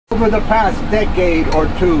over the past decade or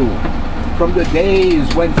two, from the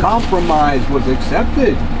days when compromise was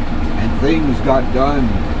accepted and things got done?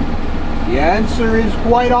 The answer is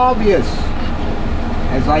quite obvious,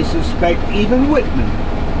 as I suspect even Whitman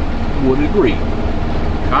would agree.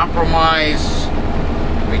 Compromise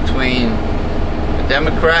between a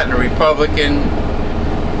Democrat and a Republican,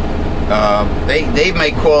 they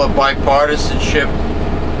may call it bipartisanship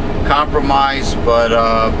compromise, but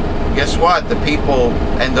guess what? The people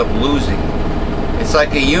end up losing. It's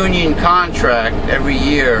like a union contract. Every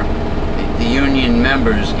year the union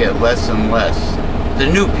members get less and less. The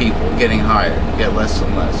new people getting hired get less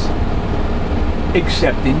and less.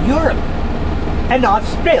 Except in Europe, and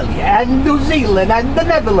Australia, and New Zealand, and the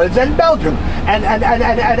Netherlands, and Belgium, and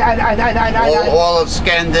all of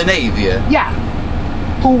Scandinavia. Yeah,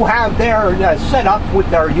 who have their set up with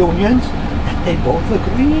their unions, that they both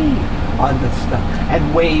agree on the stuff,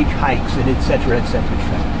 and wage hikes, and etc., etc.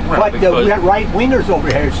 But the right-wingers over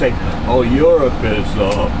here say, "Oh, Europe is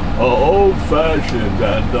old-fashioned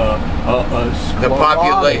and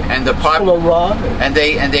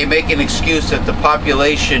and they make an excuse that the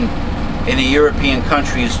population in a European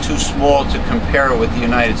country is too small to compare with the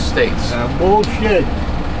United States." Bullshit.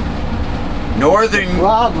 The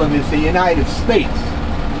problem is the United States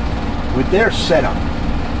with their setup.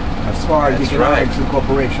 As far as economics and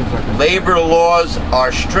corporations are concerned. Labor laws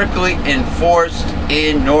are strictly enforced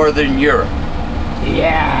in Northern Europe.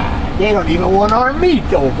 Yeah, they don't even want our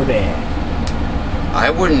meat over there.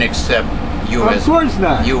 I wouldn't accept U.S. Of course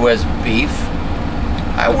not. U.S. beef.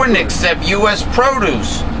 I wouldn't accept U.S.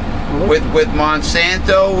 produce with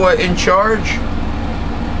Monsanto in charge,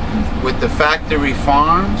 with the factory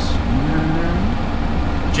farms.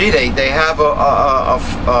 Gee, they have a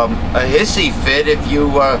hissy fit if you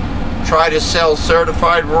try to sell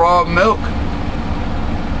certified raw milk.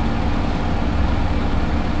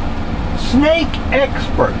 Snake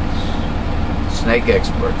experts. Snake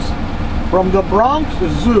experts. From the Bronx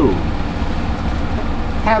Zoo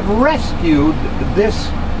have rescued this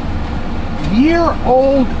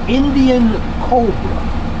year-old Indian cobra.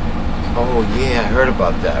 Oh yeah, I heard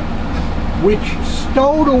about that. Which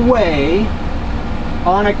stowed away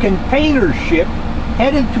on a container ship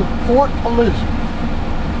headed to Port Elizabeth.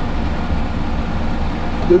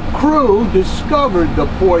 The crew discovered the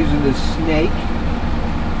poisonous snake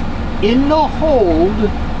in the hold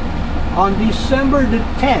on December the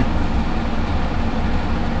 10th.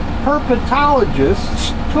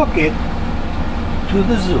 Herpetologists took it to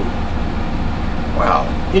the zoo. Wow.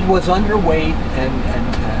 It was underweight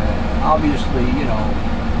and obviously, you know,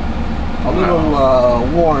 a little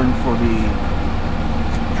worn for the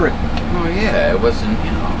trip. Oh yeah, it wasn't,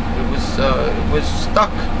 you know, it was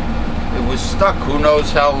stuck. It was stuck. Who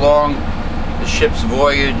knows how long the ship's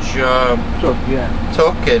voyage took,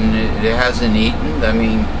 and it hasn't eaten.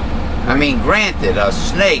 I mean, granted, a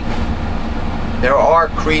snake. There are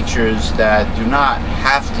creatures that do not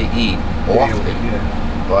have to eat often,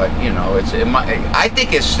 but you know, I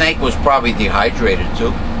think a snake was probably dehydrated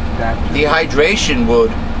too. Dehydration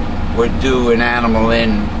would do an animal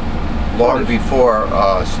in long before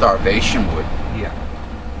starvation would. Yeah.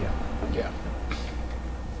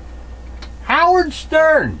 Howard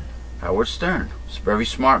Stern. Howard Stern. He's a very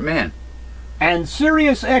smart man. And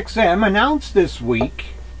Sirius XM announced this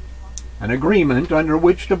week an agreement under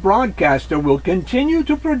which the broadcaster will continue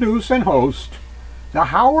to produce and host the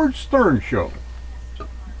Howard Stern Show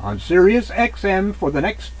on Sirius XM for the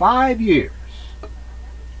next 5 years.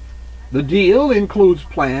 The deal includes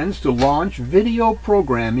plans to launch video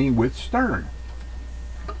programming with Stern.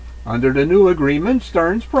 Under the new agreement,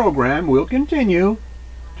 Stern's program will continue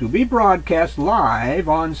to be broadcast live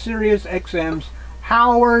on Sirius XM's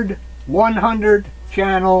Howard 100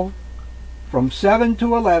 channel from 7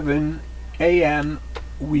 to 11 a.m.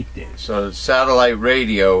 weekdays. So satellite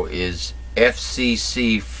radio is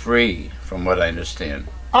FCC free, from what I understand.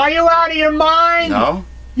 Are you out of your mind? No.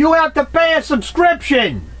 You have to pay a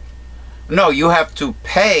subscription. No, you have to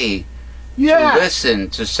pay to listen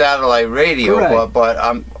to satellite radio. Correct.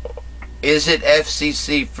 But is it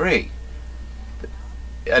FCC free?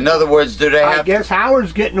 In other words, do they have... I guess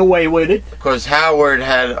Howard's getting away with it. Because Howard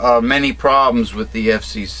had many problems with the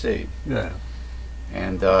FCC. Yeah.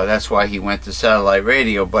 And that's why he went to satellite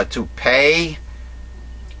radio. But to pay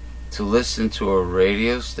to listen to a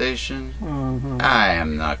radio station, I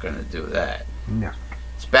am not going to do that. No.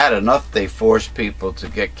 It's bad enough they force people to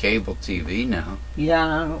get cable TV now.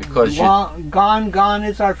 Yeah, because gone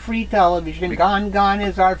is our free television. Gone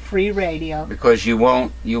is our free radio. Because you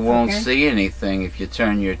won't see anything if you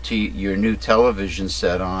turn your new television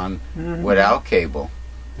set on without cable.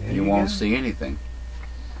 You won't see anything.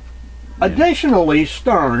 Additionally,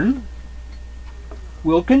 Stern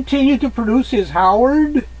will continue to produce his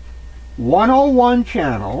Howard 101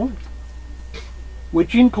 channel,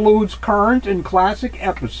 which includes current and classic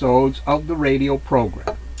episodes of the radio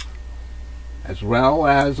program, as well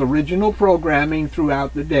as original programming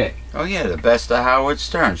throughout the day. Oh yeah, the best of Howard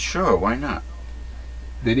Stern. Sure, why not?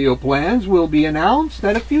 Video plans will be announced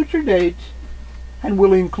at a future date and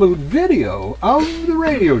will include video of the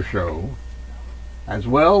radio show, as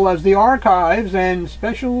well as the archives and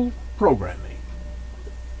special programming.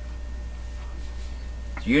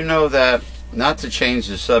 Do you know that, not to change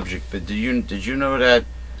the subject, but did you know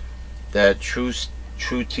that True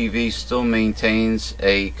TV still maintains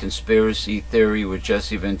a conspiracy theory with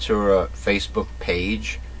Jesse Ventura Facebook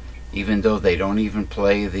page, even though they don't even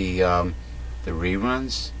play the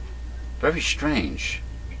reruns? Very strange.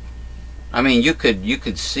 I mean, you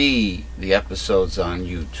could see the episodes on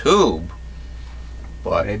YouTube,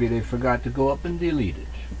 but maybe they forgot to go up and delete it.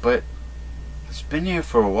 But it's been here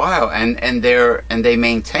for a while, and they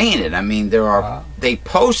maintain it. I mean, they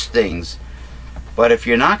post things, but if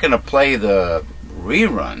you're not going to play the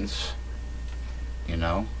reruns, you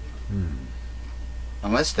know,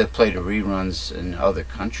 unless they play the reruns in other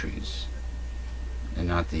countries and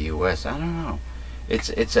not the U.S., I don't know.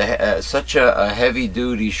 It's such a heavy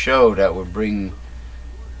duty show that would bring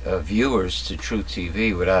viewers to True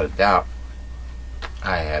TV without a doubt.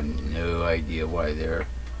 I have no idea why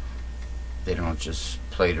they don't just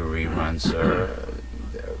play the reruns.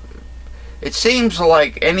 It seems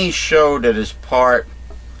like any show that is part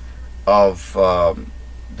of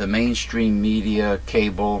the mainstream media,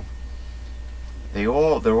 cable, they're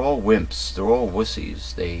all wimps. They're all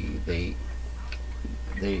wussies. They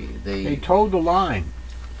toed the line.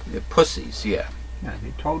 They're pussies, yeah. Yeah,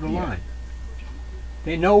 they toed the line.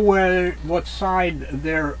 They know what side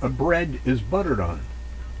their bread is buttered on.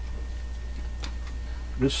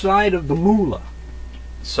 The side of the moolah.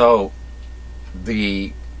 So,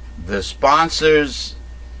 the sponsors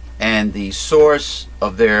and the source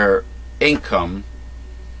of their income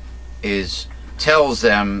tells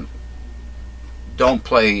them, don't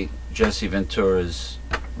play Jesse Ventura's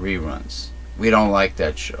reruns. We don't like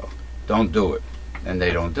that show. Don't do it. And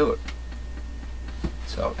they don't do it.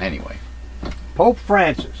 So, anyway. Pope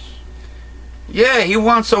Francis. Yeah, he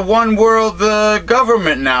wants a one world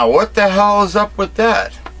government now. What the hell is up with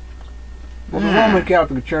that? Well, the Roman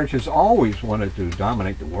Catholic Church has always wanted to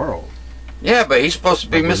dominate the world. Yeah, but he's supposed to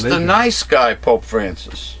be Mr. Nice Guy, Pope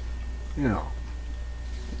Francis. You know.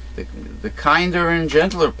 The kinder and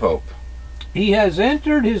gentler Pope. He has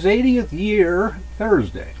entered his 80th year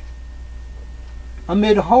Thursday,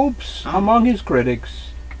 amid hopes among his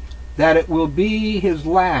critics that it will be his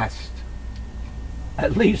last,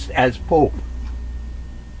 at least as Pope.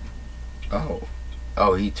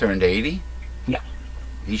 Oh, he turned 80? Yeah.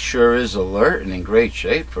 He sure is alert and in great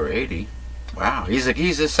shape for 80. Wow, he's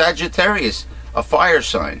a Sagittarius, a fire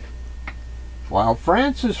sign. While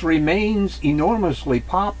Francis remains enormously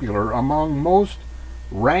popular among most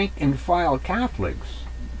rank-and-file Catholics,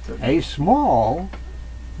 a small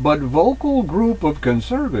but vocal group of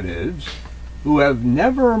conservatives who have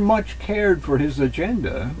never much cared for his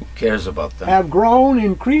agenda, who cares about them, have grown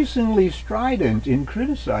increasingly strident in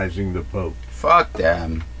criticizing the Pope. Fuck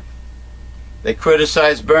them. They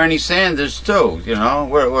criticize Bernie Sanders too, you know.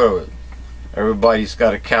 Where everybody's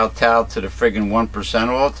got to kowtow to the friggin' 1%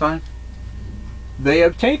 all the time. They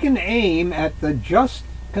have taken aim at the just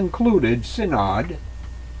concluded synod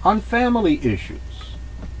on family issues,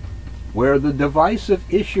 where the divisive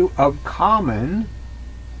issue of communion,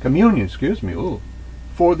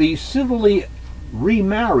 for the civilly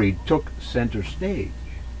remarried took center stage.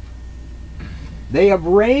 They have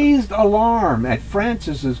raised alarm at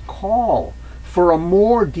Francis's call for a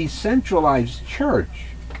more decentralized church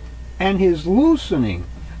and his loosening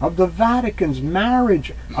of the Vatican's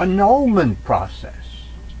marriage annulment process.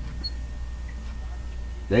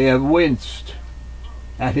 They have winced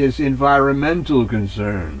at his environmental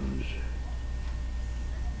concerns,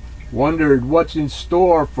 wondered what's in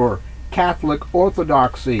store for Catholic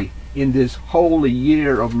orthodoxy in this holy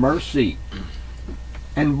year of mercy,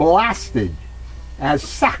 and blasted as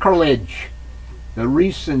sacrilege the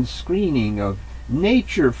recent screening of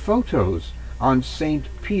nature photos on St.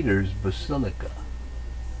 Peter's Basilica.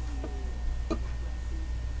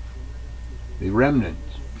 The Remnant,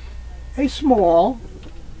 a small,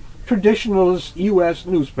 traditionalist U.S.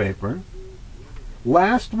 newspaper,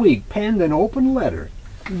 last week penned an open letter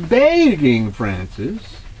begging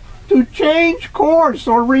Francis to change course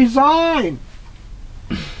or resign,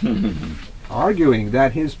 arguing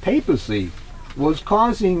that his papacy was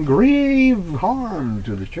causing grave harm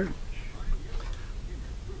to the church.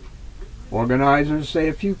 Organizers say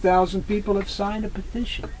a few thousand people have signed a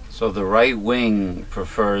petition. So the right wing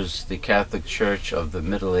prefers the Catholic Church of the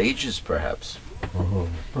Middle Ages, perhaps? Oh,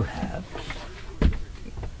 perhaps.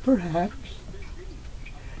 Perhaps.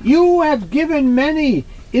 You have given many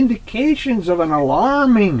indications of an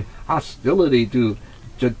alarming hostility to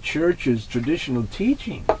the Church's traditional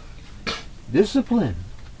teaching, discipline,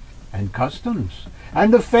 and customs,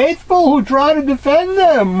 and the faithful who try to defend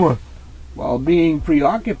them, while being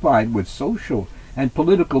preoccupied with social and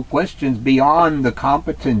political questions beyond the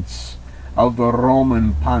competence of the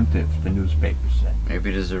Roman pontiff, the newspaper said.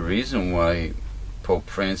 Maybe there's a reason why Pope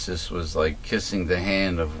Francis was like kissing the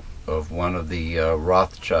hand of one of the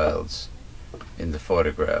Rothschilds in the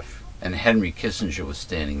photograph, and Henry Kissinger was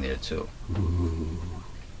standing there too. Ooh.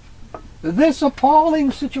 This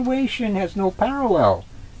appalling situation has no parallel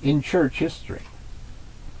in church history.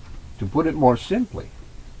 To put it more simply,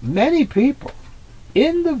 many people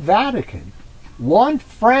in the Vatican want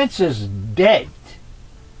Francis dead.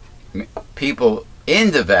 People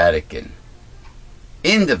in the Vatican.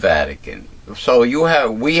 So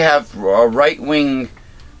we have right-wing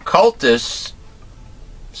cultists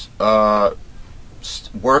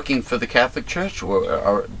working for the Catholic Church.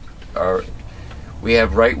 We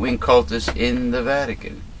have right-wing cultists in the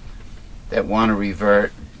Vatican that want to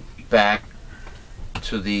revert back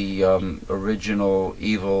to the original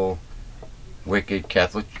evil, wicked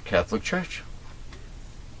Catholic Church.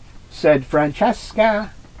 Said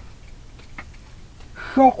Francesca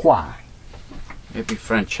Chokwa. Maybe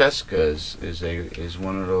Francesca is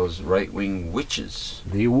one of those right-wing witches.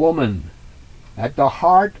 The woman at the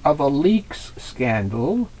heart of a leaks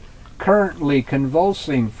scandal currently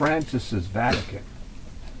convulsing Francis's Vatican.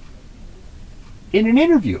 In an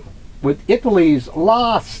interview with Italy's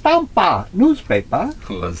La Stampa newspaper,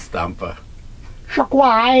 La Stampa,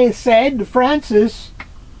 Chokwa said Francis's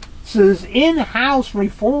in-house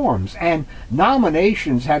reforms and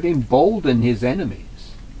nominations have emboldened his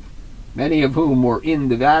enemies, many of whom were in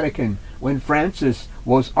the Vatican when Francis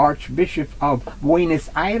was Archbishop of Buenos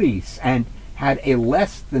Aires and had a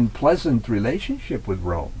less than pleasant relationship with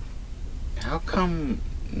Rome. How come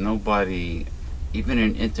nobody, even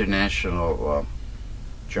in international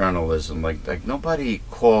journalism, like nobody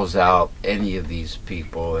calls out any of these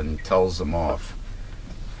people and tells them off?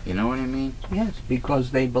 You know what I mean? Yes,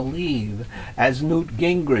 because they believe, as Newt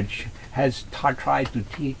Gingrich has tried to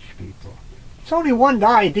teach people, it's only one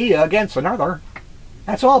idea against another.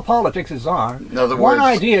 That's all politics are. One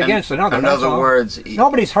idea against another. In other words,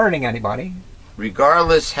 nobody's hurting anybody.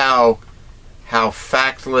 Regardless how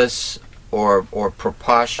factless or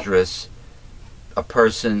preposterous a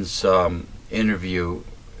person's interview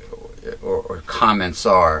or comments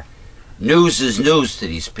are, news is news to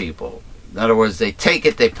these people. In other words, they take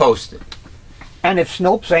it, they post it. And if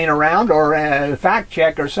Snopes ain't around or a fact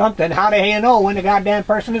check or something, how the hell you know when the goddamn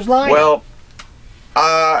person is lying? Well,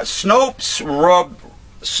 Snopes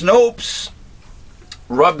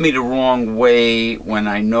rubbed me the wrong way when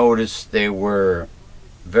I noticed they were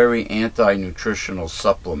very anti-nutritional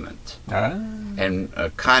supplement and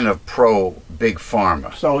kind of pro-big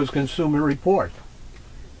pharma. So is Consumer Report.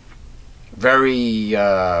 Very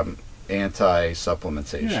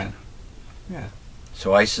anti-supplementation. Yeah.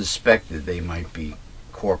 So I suspected they might be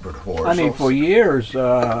corporate whores. I mean, for years,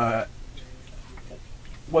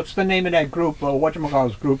 what's the name of that group?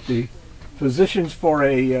 Whatchamacallit's group? The Physicians for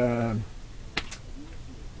a...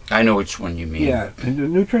 I know which one you mean. Yeah, the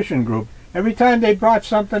nutrition group. Every time they brought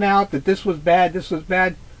something out that this was bad,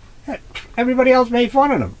 everybody else made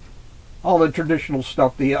fun of them. All the traditional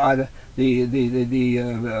stuff, the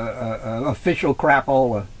official crap,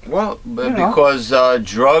 all the... Because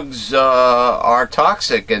drugs are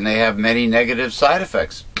toxic and they have many negative side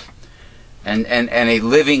effects. And a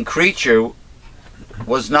living creature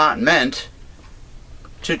was not meant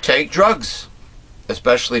to take drugs,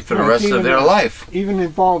 especially for the rest of their life. Even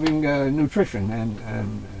involving nutrition and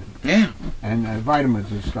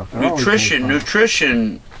vitamins and stuff.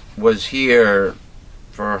 Nutrition was here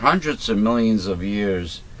for hundreds of millions of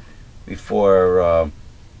years before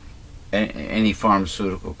any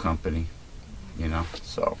pharmaceutical company, you know.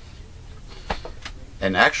 So,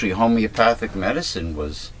 and actually, homeopathic medicine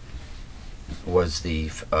was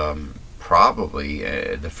the probably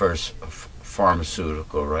the first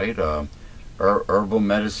pharmaceutical, right? Herbal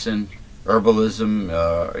medicine, herbalism,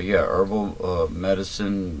 herbal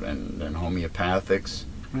medicine, and homeopathics.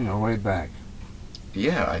 You know, way back.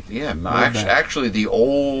 Actually, the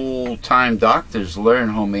old-time doctors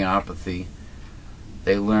learned homeopathy.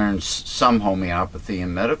 They learned some homeopathy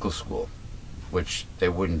in medical school, which they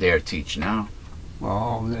wouldn't dare teach now.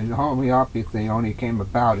 Well, the homeopathy only came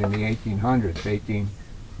about in the 1800s,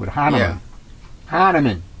 with Hahnemann. Yeah.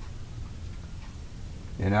 Hahnemann.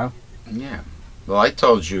 You know? Yeah. Well, I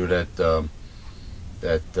told you that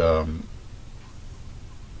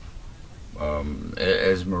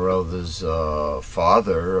Esmeralda's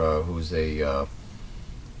father, who's a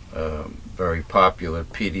very popular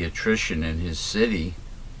pediatrician in his city,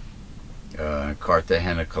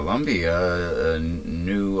 Cartagena, Colombia,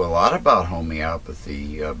 knew a lot about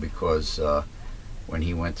homeopathy because when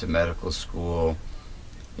he went to medical school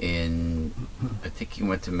I think he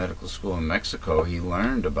went to medical school in Mexico, he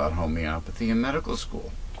learned about homeopathy in medical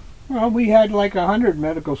school. Well, we had like 100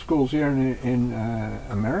 medical schools here in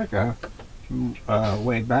America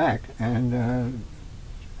way back, and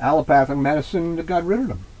allopathic medicine got rid of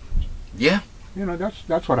them. Yeah. You know,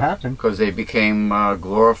 that's what happened. Because they became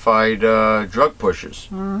glorified drug pushers.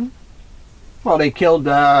 Mm-hmm. Well, they killed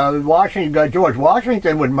George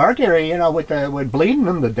Washington with mercury, you know, with bleeding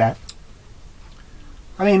him to death.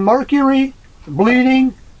 I mean, mercury,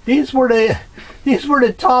 bleeding, these were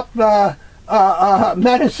the top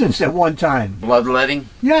medicines at one time. Bloodletting?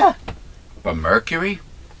 Yeah. But mercury?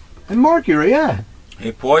 And mercury, yeah.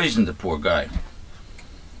 He poisoned the poor guy.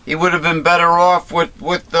 He would have been better off with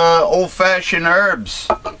old-fashioned herbs.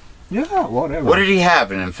 Yeah, whatever. What did he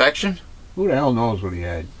have, an infection? Who the hell knows what he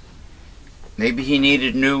had? Maybe he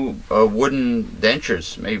needed new wooden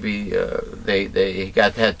dentures. Maybe they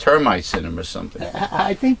had termites in them or something.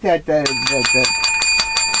 I think that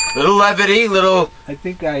little levity, little. I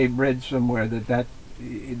think I read somewhere that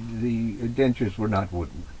the dentures were not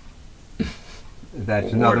wooden.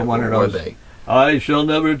 That's another one of those. Were they? I shall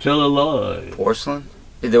never tell a lie. Porcelain?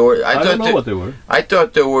 They were. I don't know what they were. I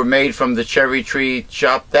thought they were made from the cherry tree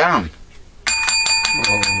chopped down.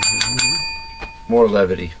 More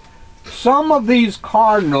levity. Some of these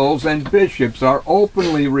cardinals and bishops are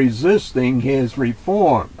openly resisting his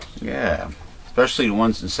reforms. Yeah, especially the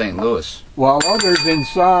ones in St. Louis. While others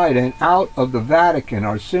inside and out of the Vatican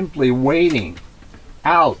are simply waiting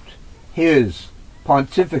out his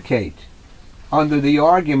pontificate under the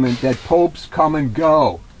argument that popes come and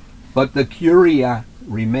go, but the curia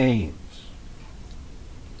remains.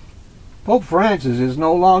 Pope Francis is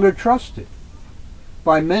no longer trusted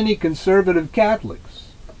by many conservative Catholics,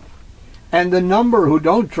 and the number who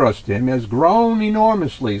don't trust him has grown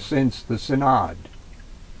enormously since the Synod.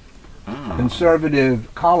 Conservative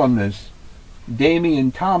columnist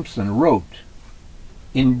Damian Thompson wrote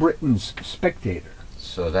in Britain's Spectator.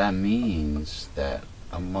 So that means that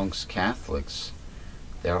amongst Catholics,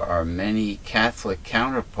 there are many Catholic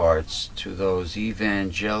counterparts to those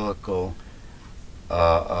evangelical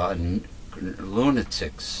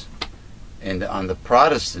lunatics. And on the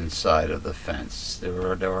Protestant side of the fence,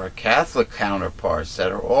 there are Catholic counterparts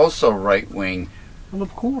that are also right-wing, Well,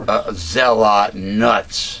 of course. Zealot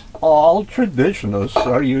nuts. All traditionalists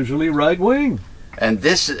are usually right-wing. And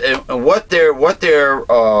this, what they're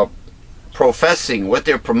professing, what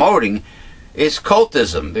they're promoting, is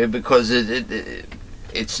cultism, because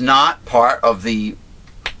it's not part of the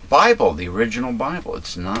Bible, the original Bible.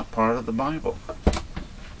 It's not part of the Bible.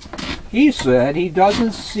 He said he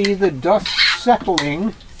doesn't see the dust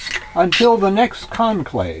settling until the next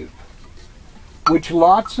conclave, which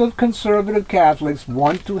lots of conservative Catholics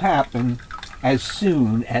want to happen as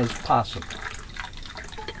soon as possible.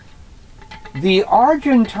 The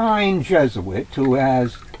Argentine Jesuit, who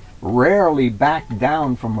has rarely backed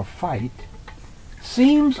down from a fight,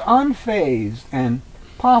 seems unfazed and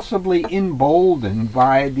possibly emboldened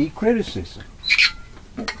by the criticism.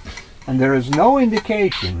 And there is no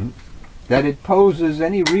indication that it poses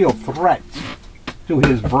any real threat to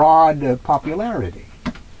his broad popularity,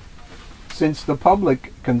 since the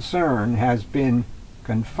public concern has been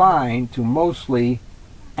confined to mostly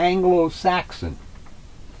Anglo-Saxon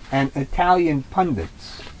and Italian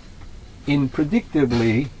pundits in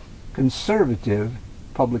predictably conservative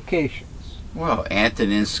publications. Well,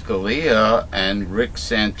 Antonin Scalia and Rick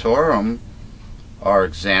Santorum are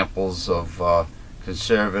examples of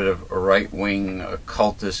conservative right-wing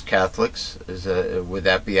cultist Catholics. Would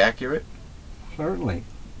that be accurate? Certainly.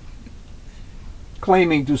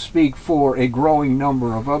 Claiming to speak for a growing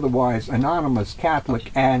number of otherwise anonymous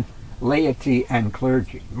Catholic and laity and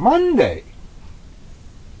clergy. Monday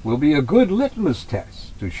will be a good litmus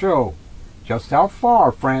test to show just how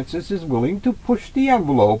far Francis is willing to push the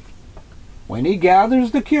envelope when he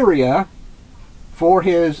gathers the curia for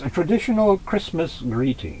his traditional Christmas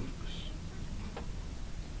greetings.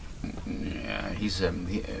 Yeah,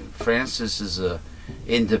 Francis is a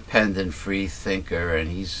independent free thinker, and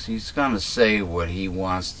he's going to say what he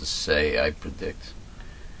wants to say, I predict.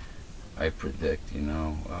 I predict, you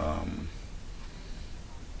know.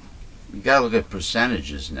 You gotta look at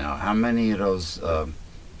percentages now. How many of those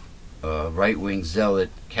right-wing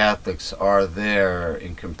zealot Catholics are there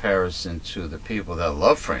in comparison to the people that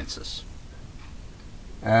love Francis?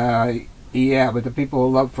 Yeah, but the people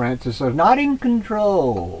who love Francis are not in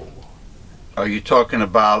control. Are you talking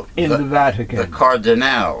about in the Vatican? The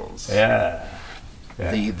cardinals. Yeah.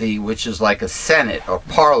 Yeah. The which is like a Senate or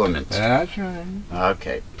Parliament. That's right.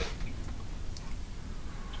 Okay.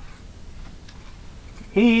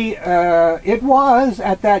 It was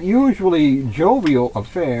at that usually jovial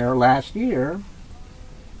affair last year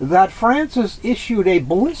that Francis issued a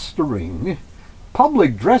blistering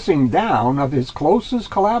public dressing down of his closest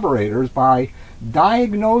collaborators by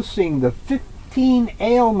diagnosing the 15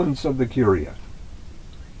 ailments of the Curia.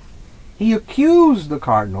 He accused the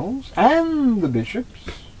cardinals and the bishops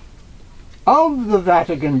of the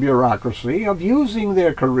Vatican bureaucracy of using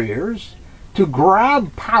their careers to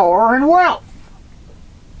grab power and wealth.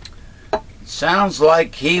 Sounds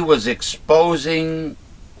like he was exposing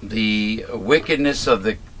the wickedness of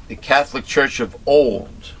the Catholic Church of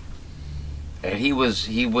old, and he was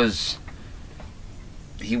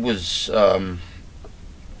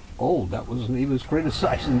old. He was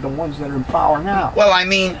criticizing the ones that are in power now. Well, I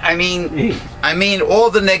mean, all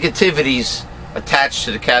the negativities attached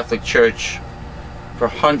to the Catholic Church for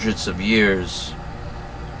hundreds of years.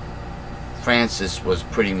 Francis was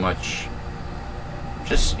pretty much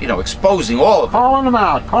just, exposing all of it. Calling them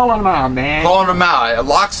out, man. Calling them out,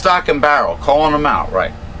 lock, stock, and barrel. Calling them out,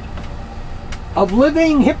 right. Of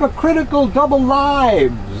living hypocritical double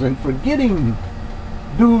lives and forgetting,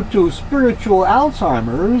 due to spiritual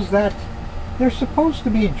Alzheimer's, that they're supposed to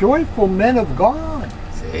be joyful men of God.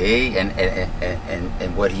 See, and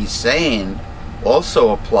what he's saying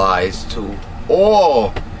also applies to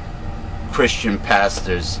all Christian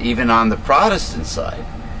pastors, even on the Protestant side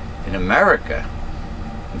in America,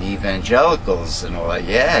 the evangelicals and all that.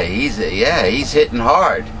 He's hitting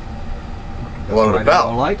hard. Below the belt. They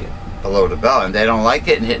don't like it. Below the belt, and they don't like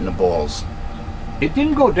it and hitting the balls. It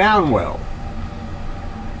didn't go down well.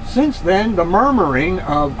 Since then, the murmuring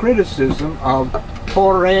of criticism of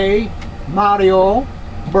Torre, Mario,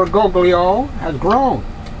 Bergoglio has grown.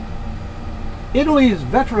 Italy's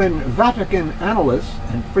veteran Vatican analyst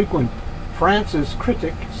and frequent Francis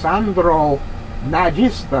critic Sandro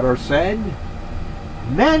Magister said,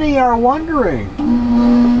 "Many are wondering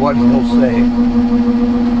what he'll say.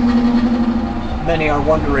 Many are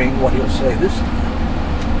wondering what he'll say this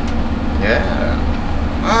time." Yeah.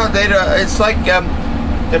 Well, it's like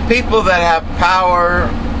the people that have power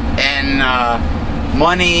and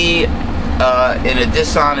money in a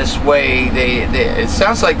dishonest way, it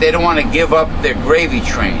sounds like they don't want to give up their gravy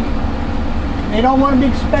train. They don't want to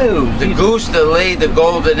be exposed. The goose that laid the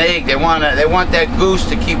golden egg, they want that goose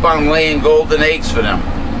to keep on laying golden eggs for them.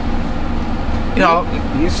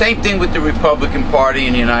 Same thing with the Republican Party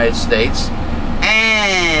in the United States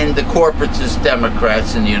and the corporatist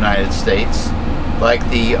Democrats in the United States, like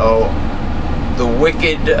the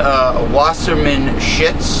wicked Wasserman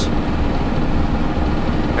Shitz.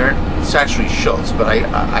 It's actually Schultz, but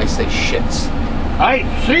I say Shitz. I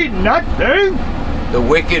see nothing. The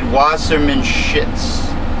wicked Wasserman Shitz.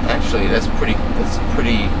 Actually, that's pretty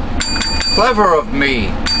clever of me.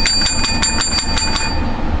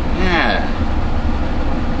 Yeah.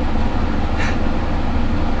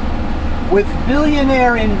 With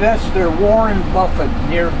billionaire investor Warren Buffett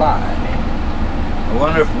nearby. I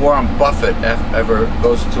wonder if Warren Buffett ever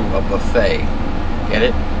goes to a buffet. Get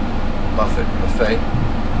it? Buffett, buffet.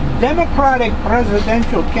 Democratic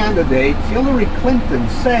presidential candidate Hillary Clinton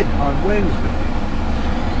said on Wednesday,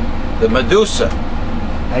 the Medusa,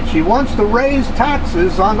 that she wants to raise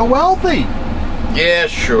taxes on the wealthy. Yeah,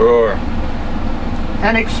 sure.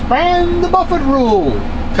 And expand the Buffett rule.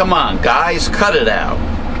 Come on, guys, cut it out.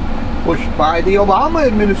 Pushed by the Obama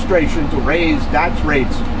administration to raise tax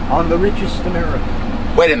rates on the richest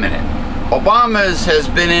Americans. Wait a minute. Obama's has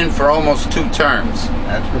been in for almost 2 terms.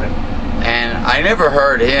 That's correct. And I never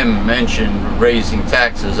heard him mention raising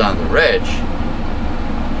taxes on the rich.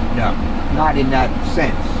 No, not in that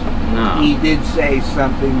sense. No. He did say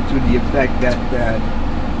something to the effect that,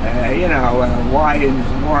 why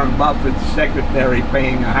is Warren Buffett's secretary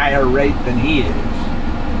paying a higher rate than he is?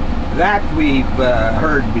 That we've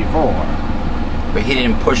heard before. But he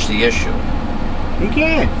didn't push the issue. He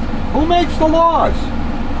can't. Who makes the laws?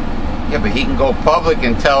 Yeah, but he can go public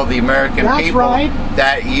and tell the American people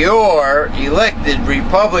that your elected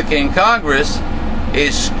Republican Congress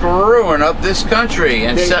is screwing up this country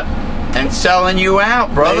and selling you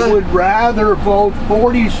out, brother. They would rather vote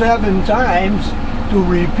 47 times to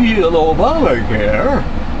repeal Obamacare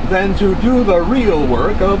than to do the real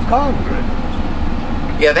work of Congress.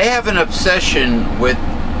 Yeah, they have an obsession with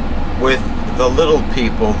the little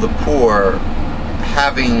people, the poor,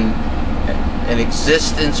 having an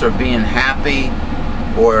existence or being happy,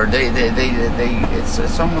 or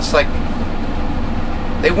it's almost like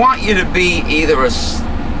they want you to be either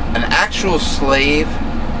an actual slave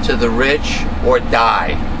to the rich or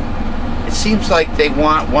die. It seems like they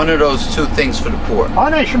want one of those two things for the poor.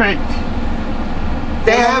 Punishment.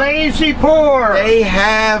 They have lazy poor. They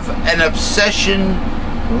have an obsession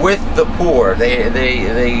with the poor. They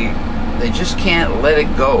just can't let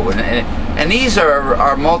it go. And these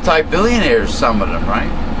are multi-billionaires, some of them, right?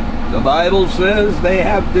 The Bible says they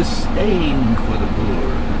have disdain for the poor.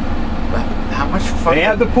 How much fucking... They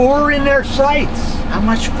have the poor in their sights. How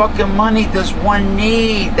much fucking money does one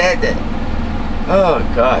need? Oh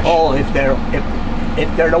gosh. Oh, if they're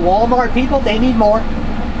the Walmart people, they need more.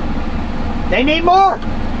 They need more.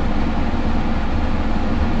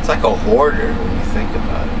 It's like a hoarder when you think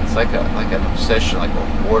about it. It's like an obsession, like a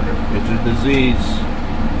hoarder. It's a disease.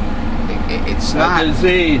 It's not a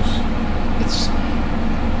disease. It's.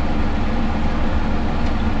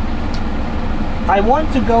 I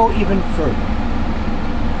want to go even further,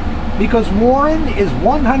 because Warren is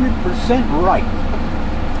 100% right.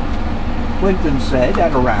 Clinton said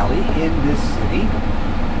at a rally in this city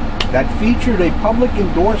that featured a public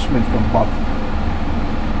endorsement from Buffett,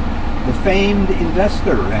 the famed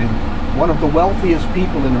investor and one of the wealthiest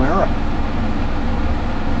people in America.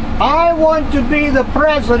 I want to be the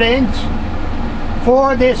president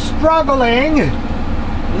for the struggling,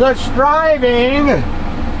 the striving,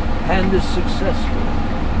 and the successful.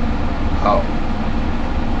 Oh.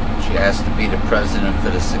 She has to be the president for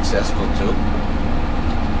the successful too?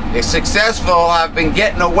 The successful have been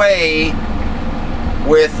getting away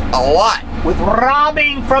with a lot. With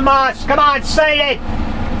robbing from us. Come on, say it.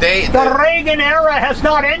 The Reagan era has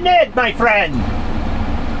not ended, my friend.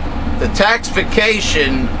 The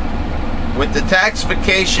taxification, with the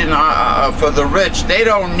taxification for the rich, they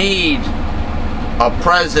don't need a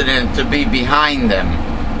president to be behind them.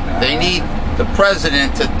 They need the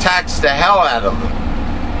president to tax the hell out of them.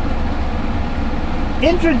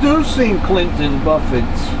 Introducing Clinton, Buffett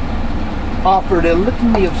offered a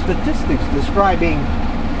litany of statistics describing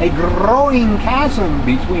a growing chasm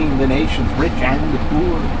between the nation's rich and the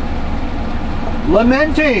poor.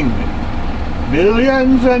 Lamenting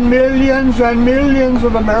millions and millions and millions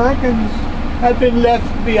of Americans have been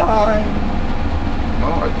left behind.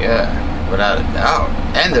 Oh, yeah, without a doubt.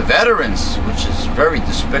 And the veterans, which is very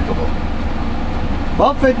despicable.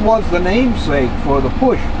 Buffett was the namesake for the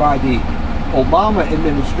push by the Obama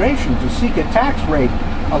administration to seek a tax rate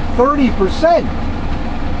of 30%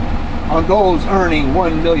 on those earning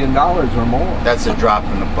 $1 million or more. That's a drop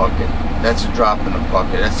in the bucket. That's a drop in the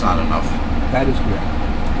bucket. That's not enough. That is correct.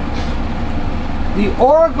 The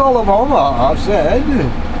Oracle of Omaha said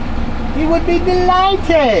he would be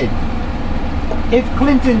delighted if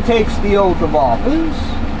Clinton takes the oath of office,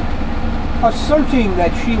 asserting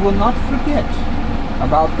that she will not forget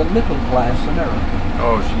about the middle class American.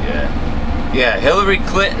 Oh, yeah. Yeah, Hillary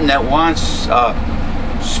Clinton that wants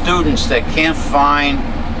students that can't find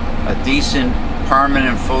a decent,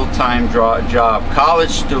 permanent, full-time job,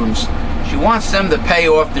 college students, she wants them to pay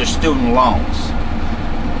off their student loans.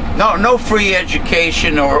 No free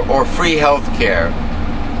education or free health care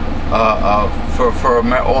for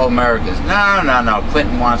all Americans. No.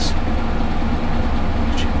 Clinton wants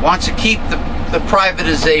to keep the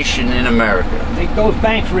privatization in America. Make those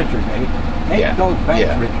banks richer, Dave. Make those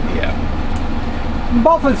banks richer. Yeah.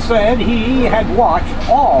 Buffett said he had watched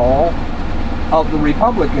all of the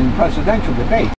Republican presidential debates.